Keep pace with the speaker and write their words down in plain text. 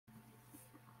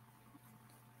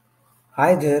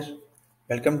Hi there,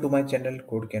 welcome to my channel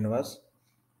Code Canvas.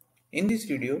 In this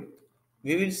video,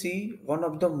 we will see one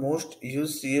of the most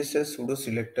used CSS pseudo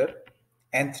selector,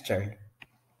 nth child.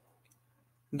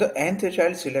 The nth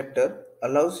child selector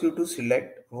allows you to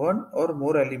select one or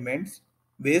more elements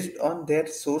based on their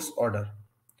source order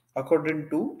according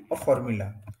to a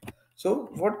formula. So,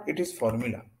 what it is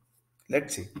formula?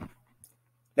 Let's see.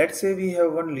 Let's say we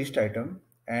have one list item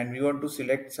and we want to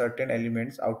select certain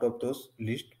elements out of those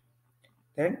list.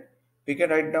 Then we can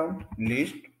write down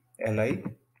list li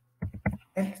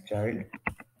and child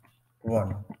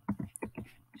 1.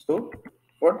 So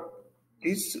what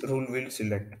this rule will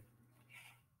select?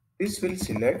 This will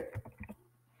select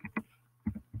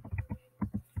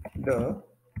the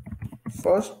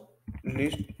first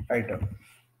list item.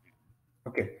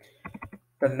 Okay.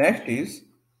 The next is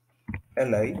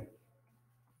li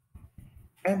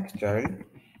and child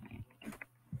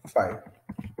 5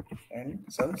 and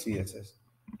some CSS.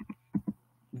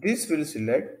 This will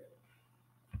select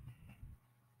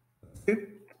fifth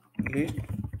list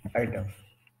item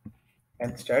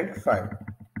and child 5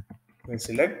 will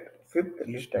select fifth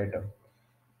list item.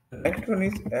 The next one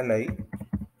is li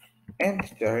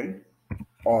and child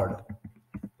odd.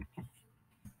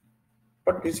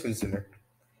 What this will select?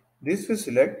 This will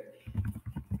select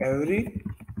every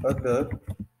other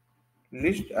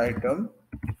list item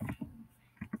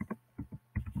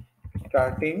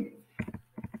starting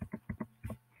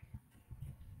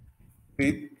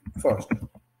with first.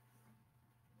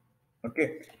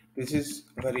 Okay, this is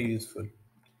very useful.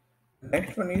 The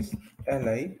next one is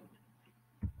li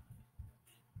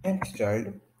and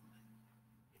child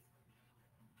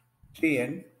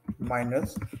 3n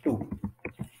minus 2.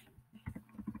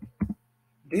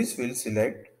 This will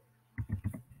select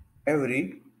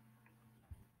every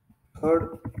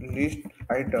third list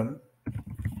item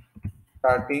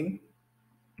starting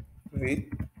with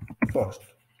first.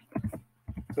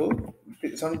 So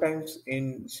sometimes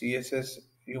in CSS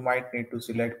you might need to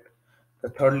select the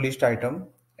third list item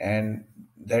and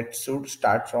that should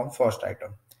start from first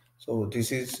item. So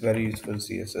this is very useful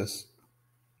CSS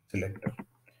selector.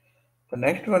 The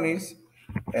next one is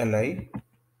li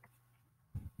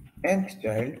nth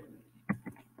child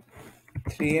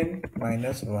 3n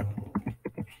minus 1.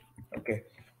 Okay,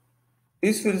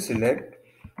 this will select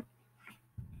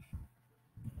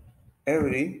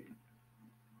every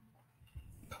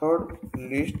third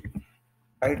list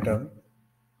item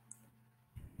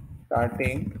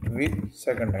starting with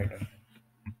second item.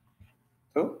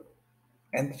 So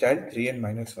nth child 3n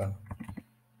minus 1.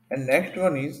 And next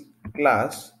one is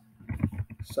class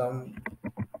some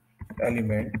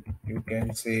element. You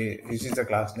can say this is the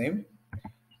class name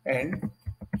and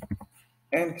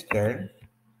nth child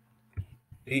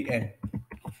 3n.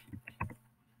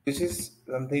 This is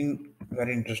something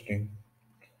very interesting.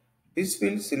 This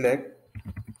will select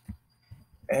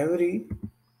every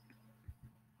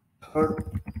third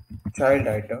child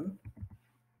item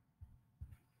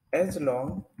as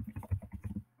long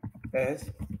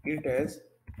as it has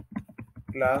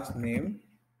class name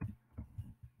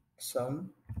some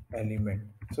element.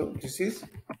 So this is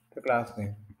the class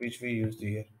name which we used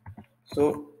here.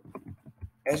 So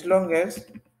as long as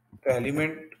the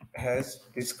element has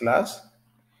this class,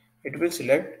 it will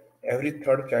select every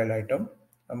third child item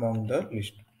among the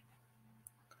list.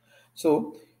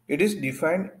 So it is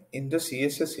defined in the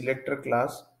CSS selector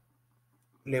class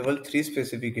level 3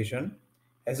 specification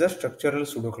as a structural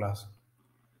pseudo class.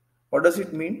 What does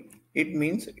it mean? It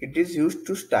means it is used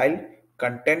to style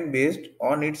content based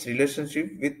on its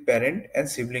relationship with parent and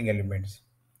sibling elements.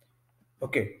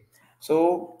 Okay,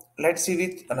 so let's see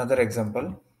with another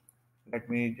example. Let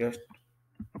me just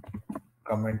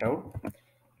comment out.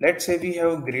 Let's say we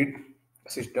have a grid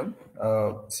system,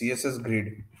 CSS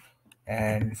grid,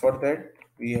 and for that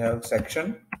we have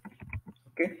section.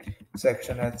 Okay,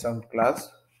 section has some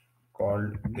class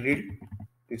called grid.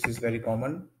 This is very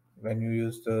common when you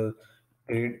use the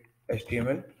grid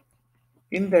HTML.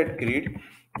 In that grid,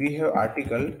 we have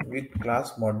article with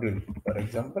class module, for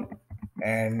example,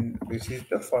 and this is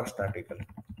the first article.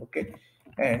 Okay,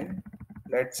 and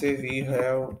let's say we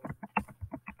have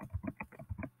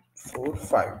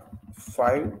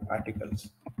five articles.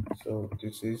 So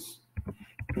this is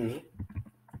 2,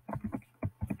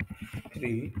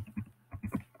 3,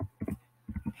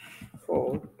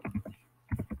 4,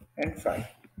 and 5.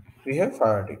 We have 5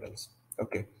 articles.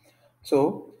 Okay,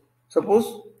 so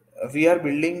suppose we are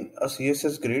building a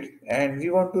CSS grid and we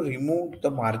want to remove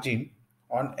the margin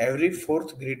on every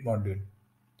fourth grid module.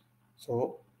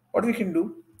 So what we can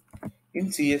do in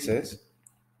CSS,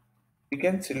 we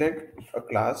can select a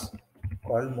class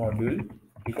called module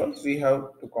because we have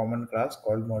the common class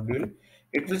called module.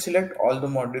 It will select all the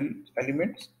module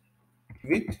elements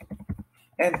with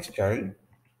nth child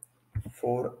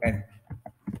for n,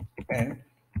 and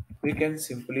we can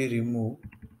simply remove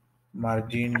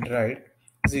margin right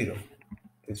 0.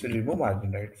 This will remove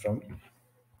margin right from.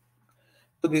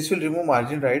 So this will remove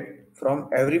margin right from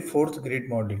every fourth grid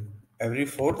module, every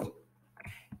fourth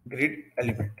grid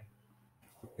element.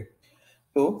 Okay.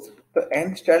 So the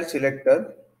nth child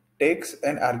selector takes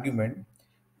an argument.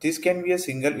 This can be a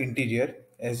single integer,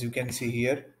 as you can see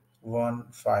here, 1,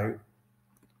 5,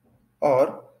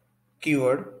 or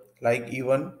keyword like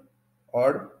even,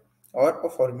 odd, or a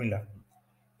formula.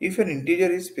 If an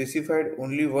integer is specified,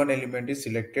 only one element is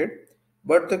selected,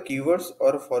 but the keywords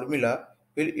or formula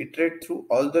will iterate through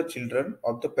all the children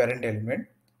of the parent element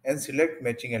and select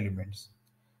matching elements.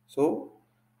 So,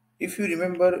 if you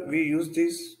remember, we use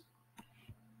this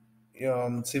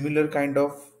similar kind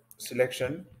of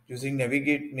selection using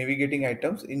navigating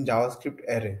items in JavaScript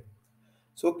array.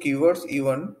 So keywords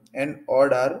even and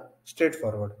odd are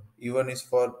straightforward. Even is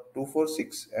for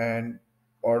 246 and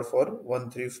odd for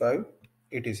 135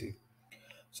 etc.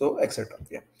 So etc.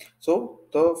 Yeah. So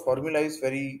the formula is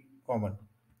very common.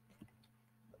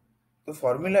 The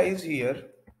formula is here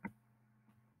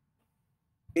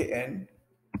an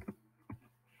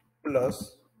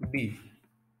plus b.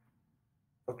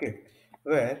 Okay,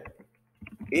 where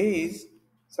a is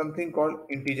something called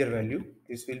integer value.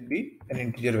 This will be an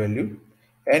integer value.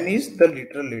 N is the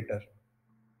literal letter.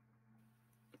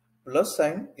 Plus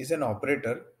sign is an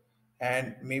operator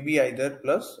and may be either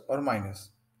plus or minus.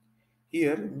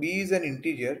 Here b is an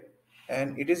integer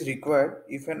and it is required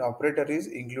if an operator is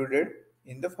included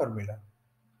in the formula.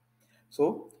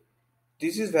 So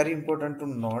this is very important to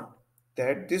note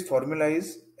that this formula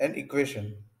is an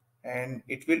equation and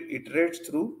it will iterate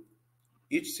through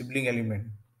each sibling element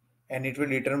and it will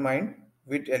determine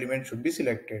which element should be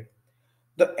selected.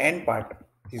 The end part,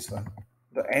 this one,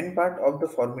 the end part of the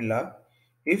formula,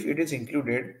 if it is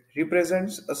included,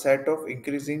 represents a set of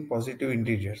increasing positive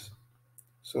integers.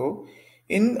 So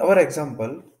in our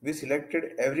example, we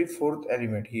selected every fourth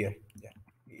element here. Yeah,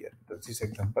 here, that's this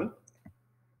example.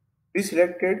 We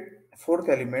selected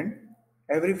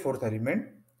every fourth element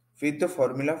with the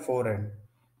formula 4n,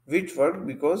 which worked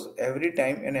because every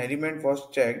time an element was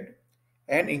checked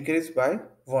and increased by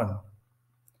 1.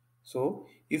 So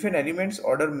if an element's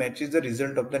order matches the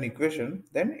result of the equation,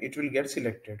 then it will get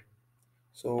selected.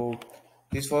 So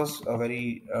this was a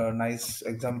very nice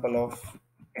example of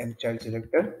nth-child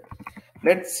selector.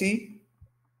 Let's see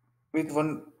with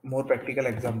one more practical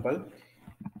example.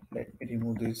 Let me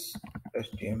remove this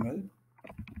HTML.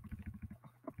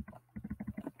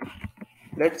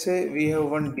 Let's say we have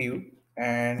one div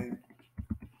and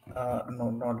no,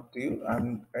 not div.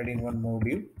 I'm adding one more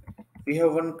div. We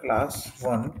have one class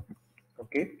 1.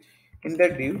 Okay. In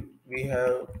that div, we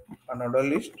have an order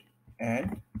list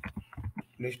and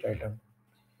list item.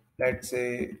 Let's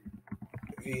say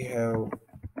we have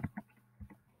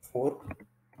 4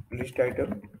 list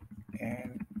item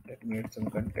and let me add some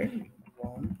content.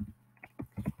 1,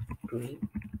 2,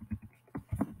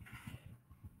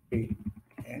 3,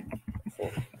 and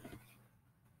 4.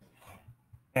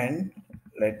 And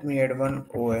let me add one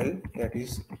OL, that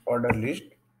is order list,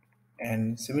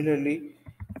 and similarly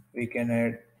we can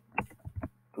add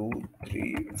 2,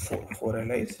 3, 4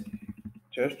 LIs.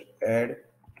 Just add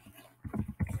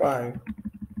 5,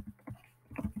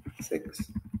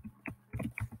 6,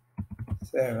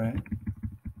 7,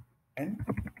 and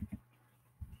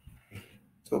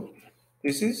so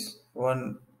this is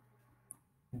one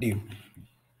div.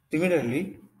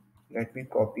 Similarly, let me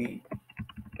copy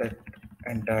that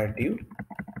entire div.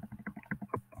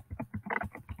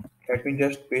 Let me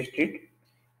just paste it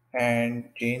and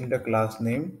change the class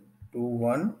name to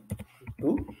 1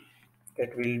 to 2.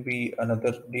 That will be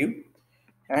another div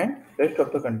and rest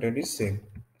of the content is same.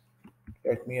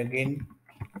 Let me again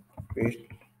paste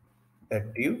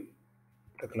that div.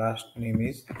 The class name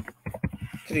is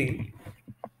 3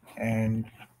 and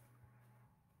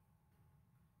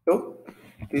so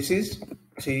this is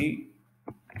 3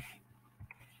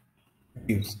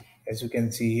 divs as you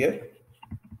can see here.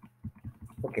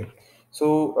 Okay,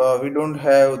 so we don't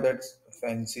have that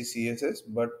fancy CSS,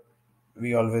 but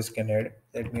we always can add.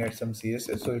 Let me add some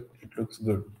CSS so it looks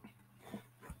good.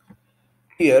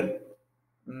 Here,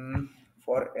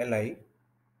 for li,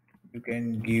 you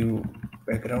can give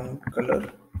background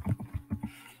color,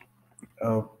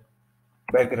 uh,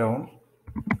 background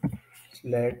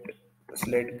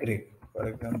slate gray, for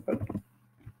example,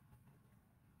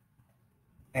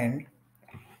 and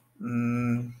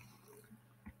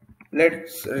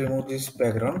Let's remove this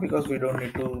background because we don't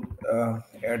need to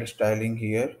add styling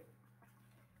here.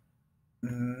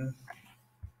 Mm,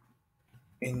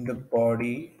 in the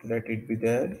body, let it be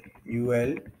there.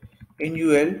 ul, in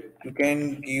ul you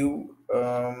can give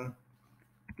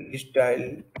list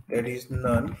style, that is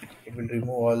none. It will remove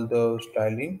all the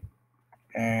styling.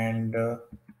 And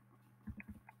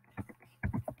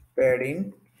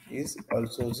padding is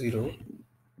also 0.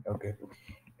 Okay.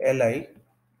 Li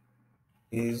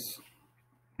is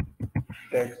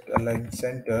text align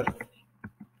center.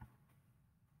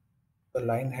 The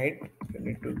line height you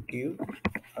need to give.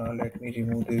 Let me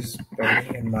remove this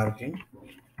padding and margin.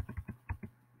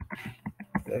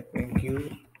 Let me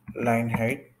give line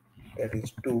height, that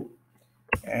is 2.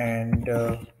 And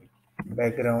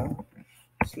background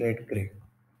slate gray.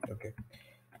 Okay.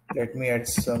 Let me add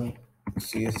some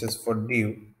css for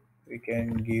div. We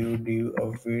can give div a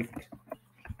width,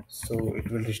 so it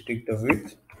will restrict the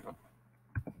width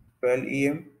 12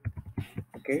 em.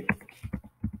 Okay.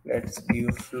 Let's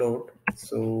give float,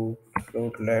 so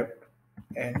float left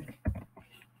and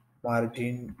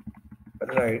margin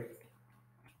right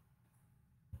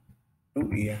to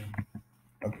em.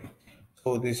 Okay.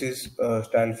 So this is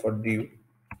style for div.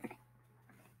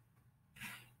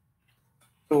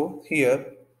 So here,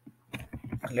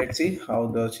 let's see how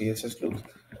the CSS looks.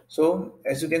 So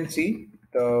as you can see,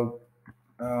 the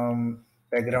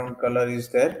background color is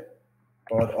there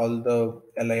for all the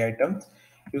li items.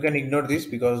 You can ignore this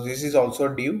because this is also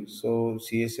div, so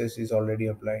CSS is already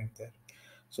applying there.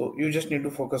 So you just need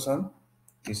to focus on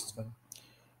this one.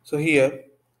 So here,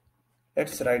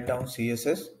 let's write down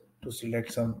CSS to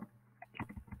select some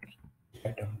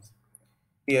items.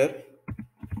 Here,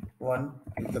 one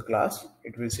is the class.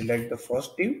 It will select the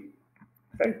first div,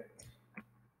 right?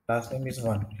 Class name is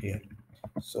one here.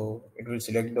 So it will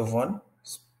select the one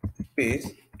space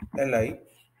li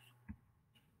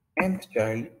nth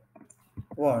child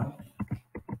one,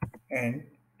 and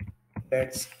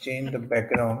let's change the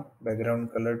background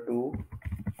color to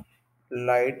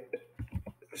light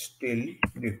still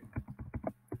blue.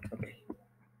 Okay,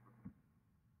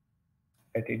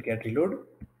 let it get reload.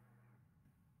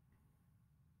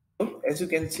 So as you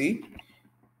can see,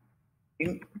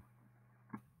 in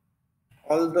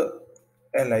all the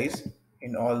LIs,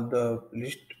 in all the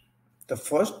list, the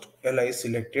first li is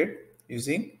selected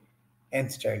using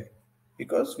nth child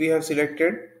because we have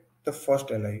selected the first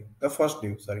li, the first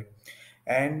div, sorry.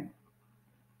 And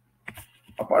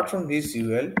apart from this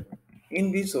ul,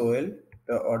 in this ol,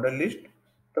 the order list,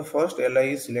 the first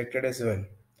li is selected as well.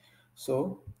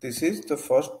 So this is the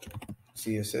first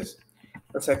CSS.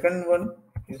 The second one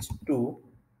is 2,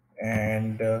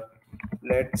 and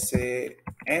let's say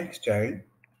nth child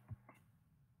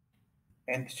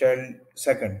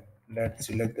second. Let's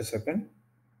select the second,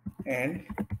 and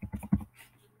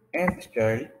nth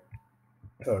child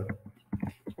third.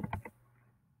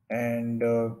 And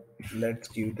let's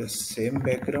give the same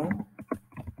background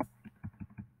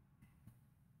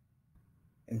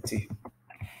and see.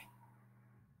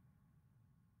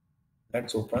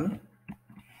 Let's open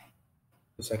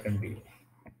the second view.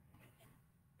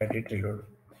 Let it reload.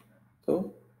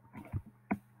 So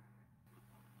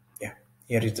yeah,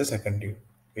 here is the second view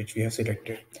which we have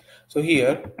selected. So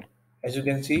here, as you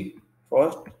can see,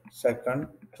 first, second,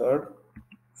 third,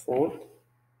 fourth,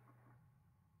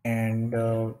 and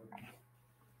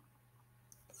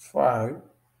 5.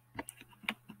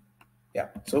 Yeah,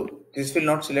 so this will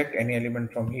not select any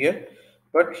element from here,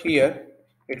 but here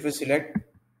it will select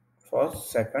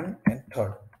first, second, and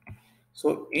third.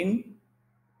 So in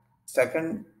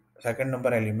second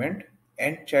number element,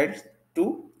 nth child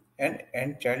 2 and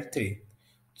nth child 3.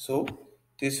 So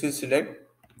this will select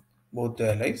both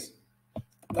the allies,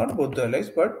 not both the allies,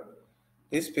 but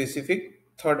this specific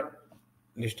third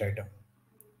list item.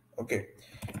 Okay,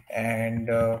 and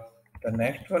the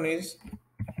next one is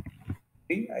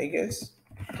 3, I guess.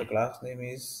 The class name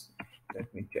is,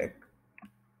 let me check.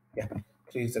 Yeah,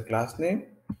 3 is the class name,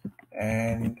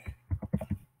 and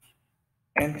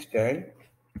nth child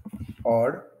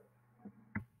odd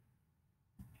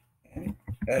and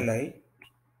li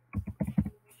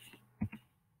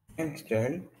nth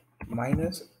child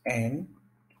minus n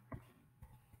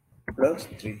plus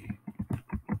 3.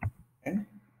 And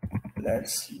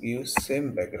let's use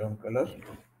same background color.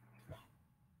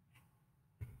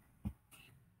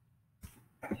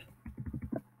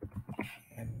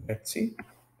 And let's see.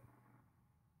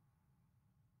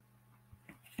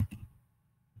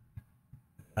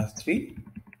 Class 3,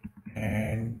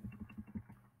 and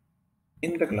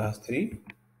in the class 3,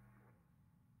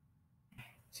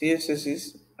 CSS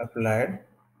is applied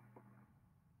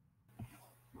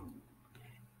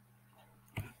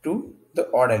the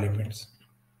odd elements.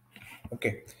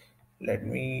 Okay, let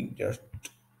me just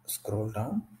scroll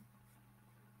down.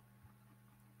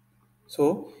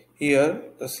 So here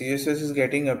the CSS is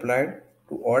getting applied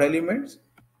to odd elements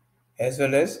as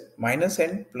well as minus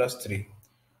n plus 3.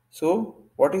 So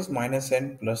what is minus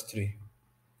n plus 3?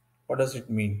 What does it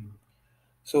mean?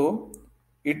 So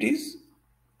it is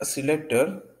a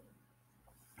selector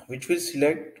which will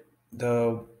select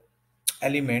the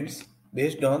elements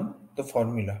based on the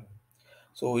formula.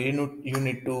 So you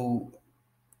need to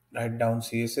write down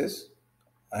CSS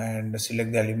and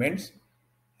select the elements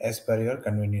as per your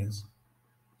convenience.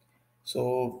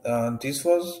 So this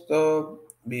was the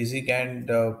basic and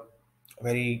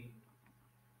very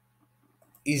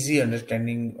easy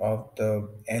understanding of the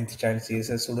nth child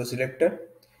CSS pseudo selector.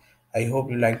 I hope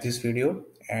you like this video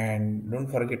and don't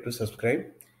forget to subscribe.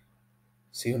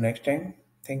 See you next time.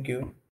 Thank you.